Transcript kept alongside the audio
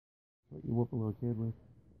What you whoop a little kid with.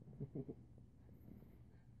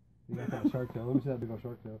 You got that shark tail. Let me see that big old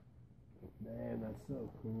shark tail. Man, that's so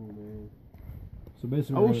cool, man. So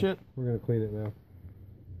basically, we're gonna clean it now.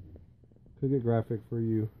 Could get graphic for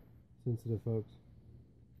you, sensitive folks.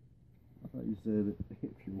 I thought you said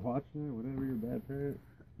if you're watching it, whatever, you're a bad parent.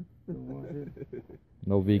 Don't watch it.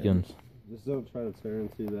 No vegans. Just don't try to tear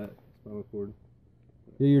into that spinal cord.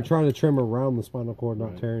 Yeah, you're trying to trim around the spinal cord,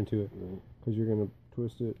 not tear into it, because you're gonna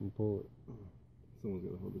twist it and pull it. Someone's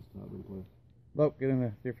gonna hold this top in place. Look, get in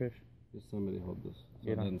there, dear fish. Just somebody hold this. So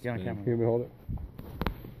get on camera. Can we hold it?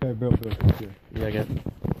 Hey, Bill, here. Yeah, I got it.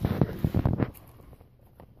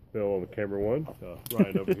 Bill on the camera 1.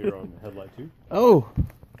 Ryan over here on the headlight 2. Oh!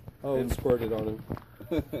 Oh, and squirted on him.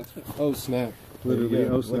 Oh, snap. Literally,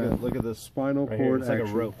 oh, snap. Look at the spinal cord. It's like a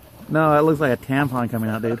rope. No, that looks like a tampon coming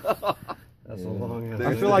out, dude. That's a long ass.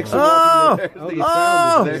 I feel like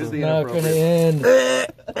There's the not gonna end.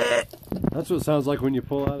 That's what it sounds like when you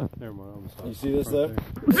pull out of. Never mind. You see this though?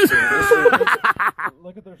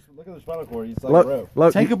 Look at their spinal cord. It's like a rope.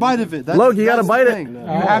 Look, take a bite of it. Look, you gotta bite it. No.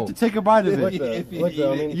 You have to take a bite of it.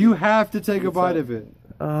 You have to take a bite of it.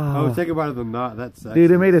 Oh, take a bite of the knot. That's sexy.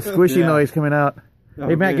 Dude, it made a squishy noise coming out. Oh,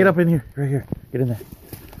 hey, Matt, get up in here. Right here. Get in there.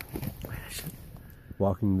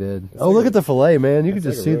 Walking Dead. Oh, look at the fillet, man. You can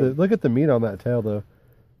just see look at the meat on that tail, though.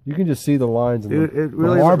 You can just see the lines. Dude, it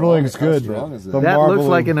really the marbling's good. That looks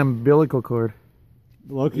like an umbilical cord.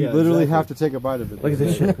 Look, you literally have to take a bite of it. Look at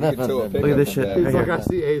this shit. Look at this shit. It's like I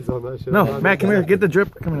see AIDS on that shit. No, Matt, come here. Get the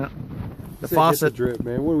drip coming out. The faucet. Get the drip,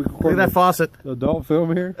 man. What are we Look at that faucet. Adult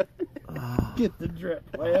film here. Get the drip,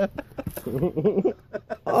 man.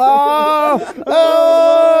 Oh!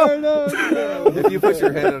 No. If you put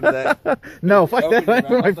your head under that. No, fuck that. I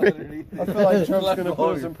feel like Trump's gonna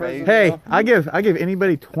put us in prison. Hey, I give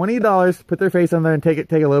anybody $20, put their face on there and take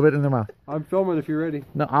a little bit in their mouth. I'm filming if you're ready.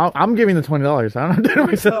 No, I'm giving the $20. I'm not doing it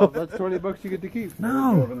myself. That's $20 you get to keep.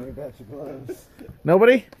 No.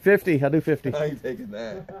 Nobody? 50. I'll do 50. I ain't taking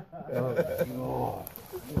that. Oh.